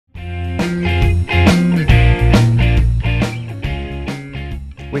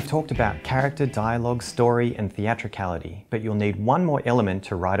We've talked about character, dialogue, story, and theatricality, but you'll need one more element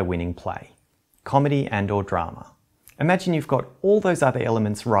to write a winning play: comedy and/or drama. Imagine you've got all those other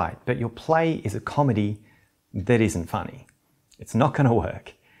elements right, but your play is a comedy that isn't funny. It's not going to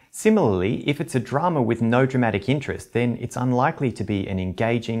work. Similarly, if it's a drama with no dramatic interest, then it's unlikely to be an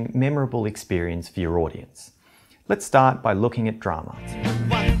engaging, memorable experience for your audience. Let's start by looking at drama.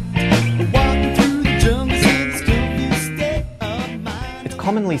 It's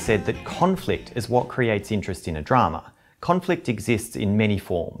commonly said that conflict is what creates interest in a drama. Conflict exists in many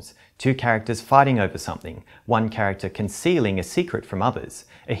forms: two characters fighting over something, one character concealing a secret from others,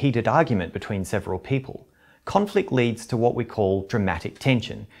 a heated argument between several people. Conflict leads to what we call dramatic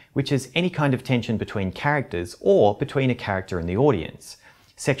tension, which is any kind of tension between characters or between a character and the audience.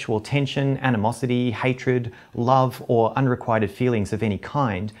 Sexual tension, animosity, hatred, love, or unrequited feelings of any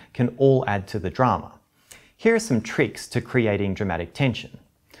kind can all add to the drama. Here are some tricks to creating dramatic tension.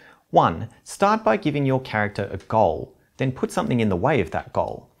 1. Start by giving your character a goal, then put something in the way of that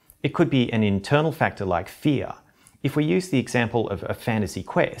goal. It could be an internal factor like fear. If we use the example of a fantasy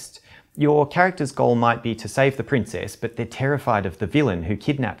quest, your character's goal might be to save the princess, but they're terrified of the villain who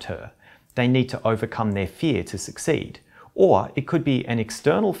kidnapped her. They need to overcome their fear to succeed. Or it could be an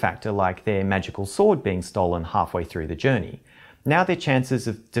external factor like their magical sword being stolen halfway through the journey. Now their chances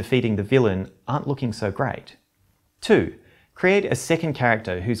of defeating the villain aren't looking so great. 2. Create a second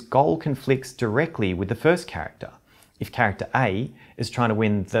character whose goal conflicts directly with the first character. If character A is trying to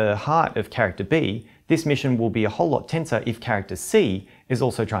win the heart of character B, this mission will be a whole lot tenser if character C is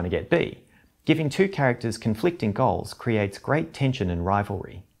also trying to get B. Giving two characters conflicting goals creates great tension and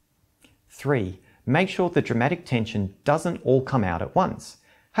rivalry. 3. Make sure the dramatic tension doesn't all come out at once.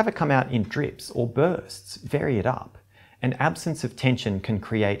 Have it come out in drips or bursts. Vary it up. An absence of tension can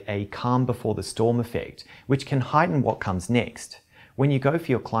create a calm before the storm effect, which can heighten what comes next. When you go for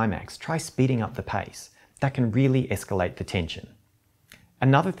your climax, try speeding up the pace. That can really escalate the tension.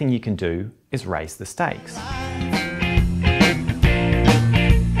 Another thing you can do is raise the stakes.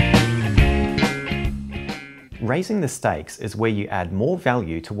 Raising the stakes is where you add more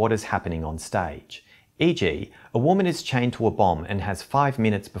value to what is happening on stage. E.g., a woman is chained to a bomb and has 5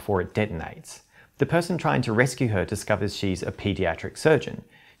 minutes before it detonates. The person trying to rescue her discovers she's a pediatric surgeon.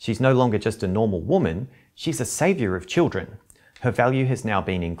 She's no longer just a normal woman, she's a saviour of children. Her value has now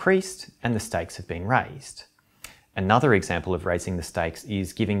been increased and the stakes have been raised. Another example of raising the stakes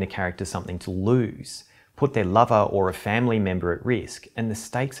is giving the character something to lose. Put their lover or a family member at risk and the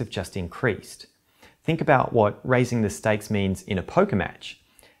stakes have just increased. Think about what raising the stakes means in a poker match.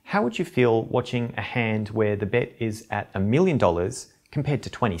 How would you feel watching a hand where the bet is at $1 million compared to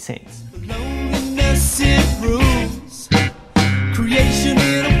 20 cents?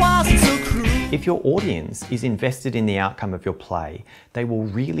 If your audience is invested in the outcome of your play, they will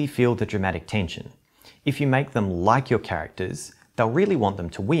really feel the dramatic tension. If you make them like your characters, they'll really want them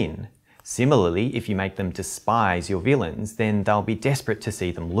to win. Similarly, if you make them despise your villains, then they'll be desperate to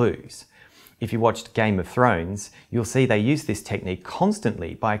see them lose. If you watched Game of Thrones, you'll see they use this technique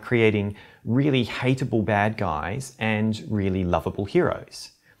constantly by creating really hateable bad guys and really lovable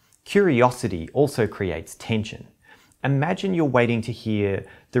heroes. Curiosity also creates tension. Imagine you're waiting to hear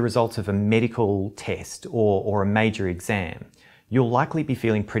the results of a medical test or a major exam. You'll likely be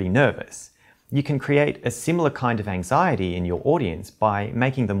feeling pretty nervous. You can create a similar kind of anxiety in your audience by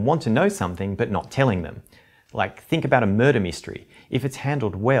making them want to know something but not telling them. Like, think about a murder mystery. If it's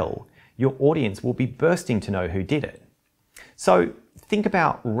handled well, your audience will be bursting to know who did it. So think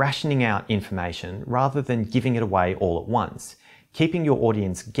about rationing out information rather than giving it away all at once. Keeping your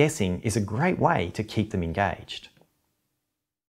audience guessing is a great way to keep them engaged.